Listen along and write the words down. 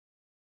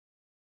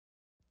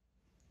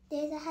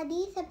There's a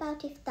hadith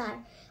about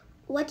Iftar.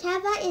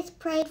 Whatever is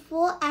prayed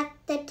for at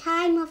the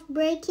time of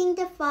breaking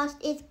the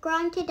fast is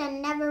granted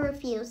and never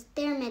refused.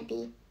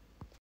 Tirmidhi.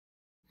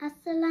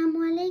 Assalamu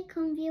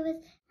alaikum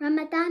viewers,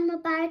 Ramadan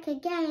Mubarak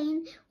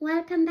again.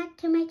 Welcome back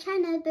to my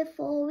channel.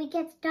 Before we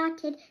get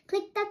started,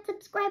 click that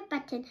subscribe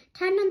button,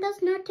 turn on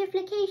those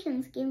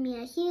notifications, give me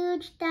a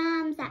huge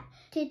thumbs up.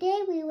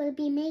 Today we will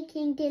be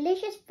making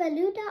delicious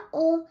falooda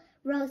or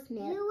rose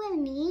milk. You will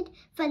need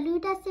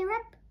falooda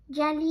syrup,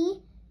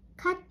 jelly,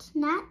 cut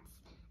nuts,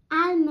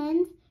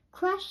 almonds,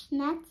 crushed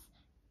nuts,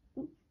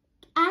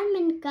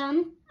 almond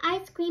gum,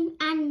 ice cream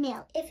and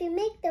milk. If you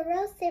make the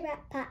rose syrup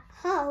at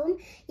home,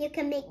 you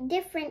can make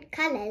different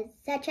colors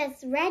such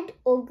as red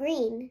or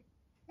green.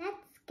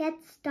 Let's get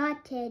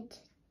started.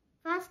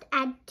 First,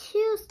 add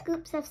 2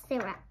 scoops of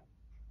syrup.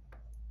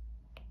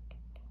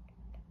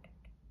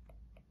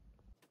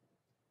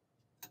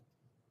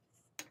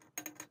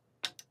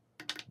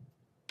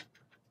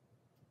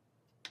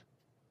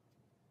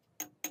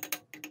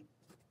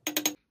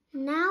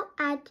 Now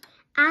add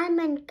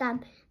almond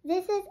gum.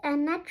 This is a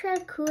natural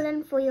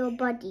coolant for your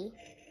body.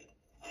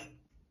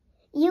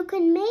 You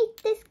can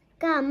make this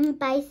gum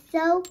by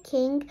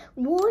soaking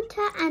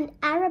water and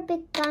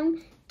Arabic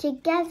gum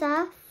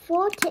together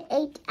 4 to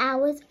 8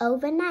 hours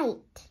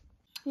overnight.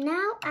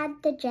 Now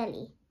add the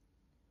jelly.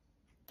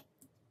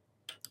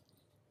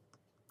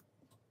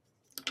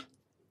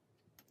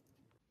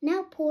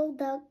 Now pour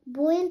the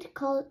boiled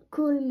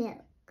cool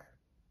milk.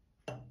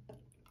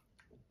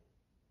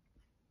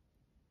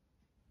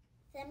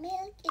 The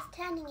milk is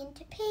turning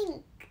into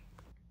pink.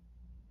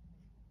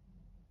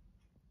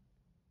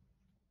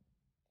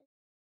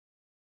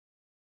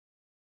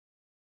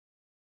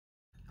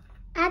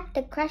 Add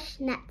the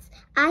crushed nuts.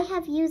 I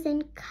have used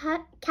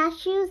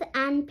cashews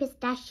and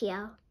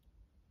pistachio.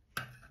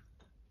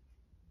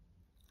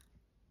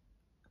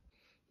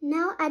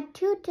 Now add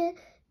 2 to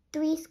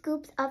 3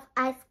 scoops of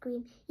ice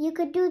cream. You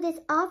could do this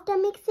after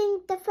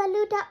mixing the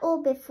falooda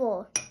or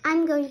before.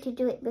 I'm going to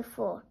do it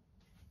before.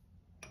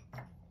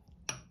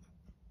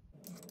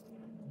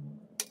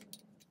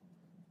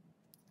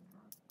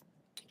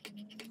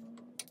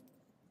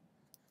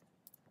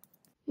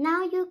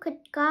 Now you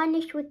could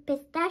garnish with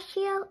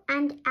pistachio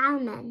and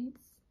almonds.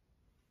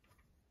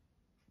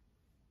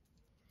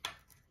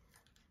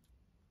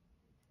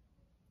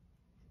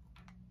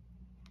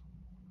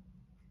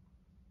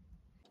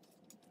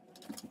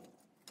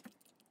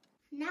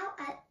 Now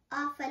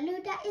our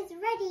falooda is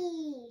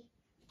ready.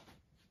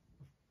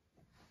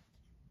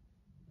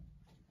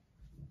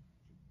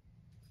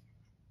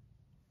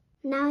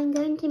 Now I'm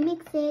going to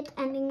mix it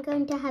and I'm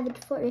going to have it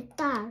for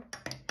iftar.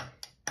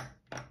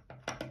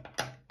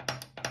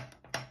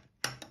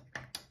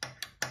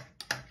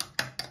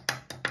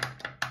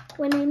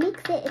 When I mix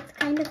it, it's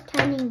kind of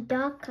turning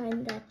darker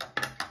in the...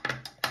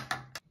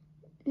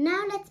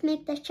 Now let's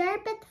make the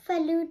sherbet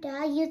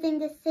falooda using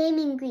the same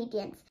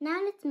ingredients. Now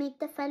let's make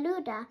the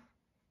falooda.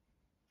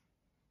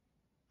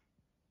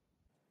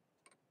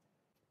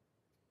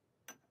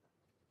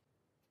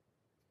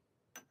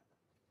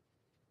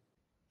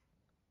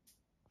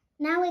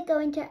 Now we're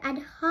going to add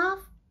half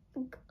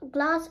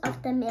glass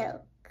of the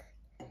milk.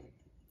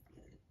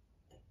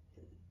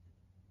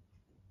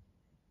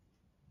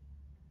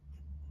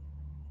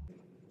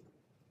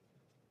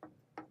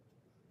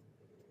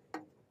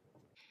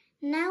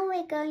 Now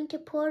we're going to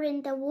pour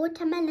in the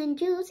watermelon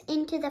juice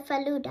into the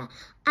falooda.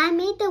 I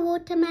made the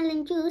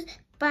watermelon juice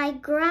by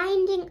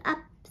grinding up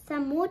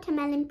some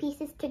watermelon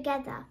pieces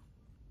together.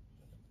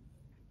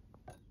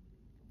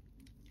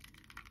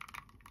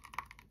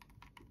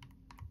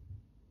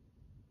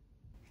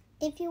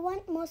 If you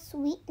want more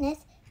sweetness,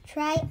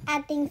 try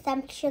adding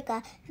some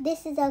sugar.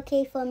 This is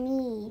okay for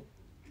me.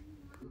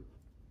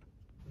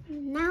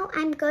 Now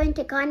I'm going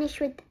to garnish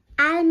with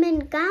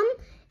almond gum,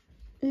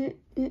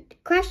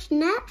 crushed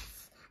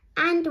nuts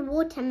and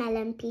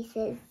watermelon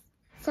pieces.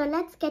 So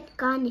let's get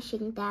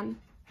garnishing them.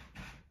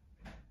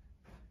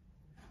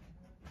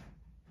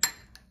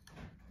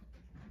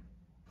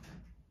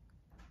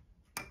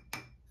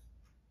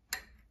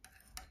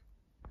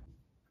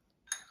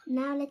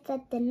 Now let's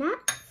add the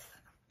nuts.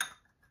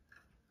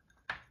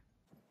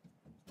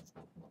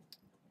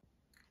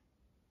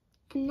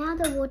 And now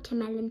the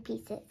watermelon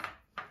pieces.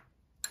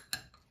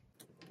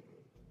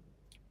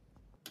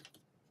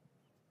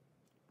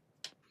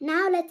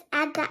 Now let's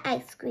add the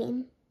ice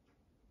cream.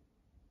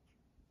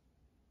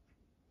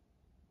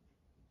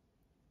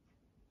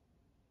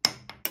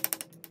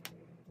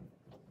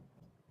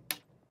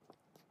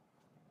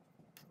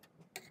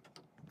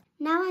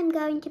 Now I'm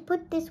going to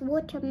put this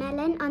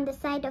watermelon on the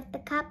side of the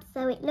cup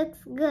so it looks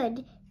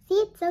good. See,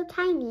 it's so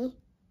tiny.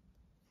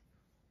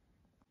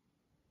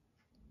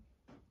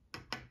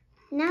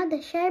 Now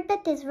the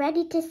sherbet is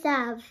ready to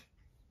serve.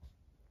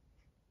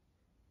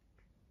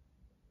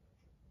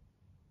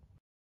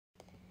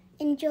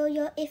 Enjoy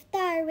your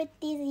iftar with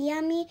these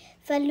yummy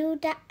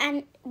falooda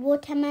and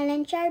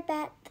watermelon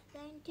sherbet.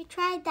 Going to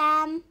try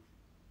them.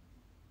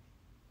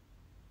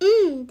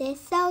 They're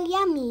so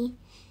yummy.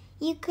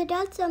 You could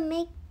also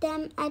make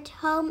them at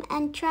home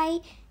and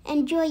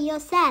enjoy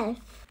yourself.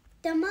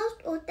 The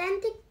most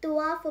authentic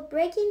dua for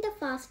breaking the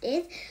fast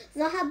is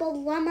ذهب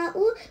الظمأ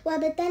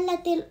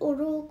وابتلت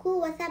الأروق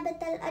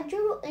وثبت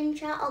الأجر إن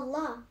شاء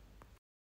الله.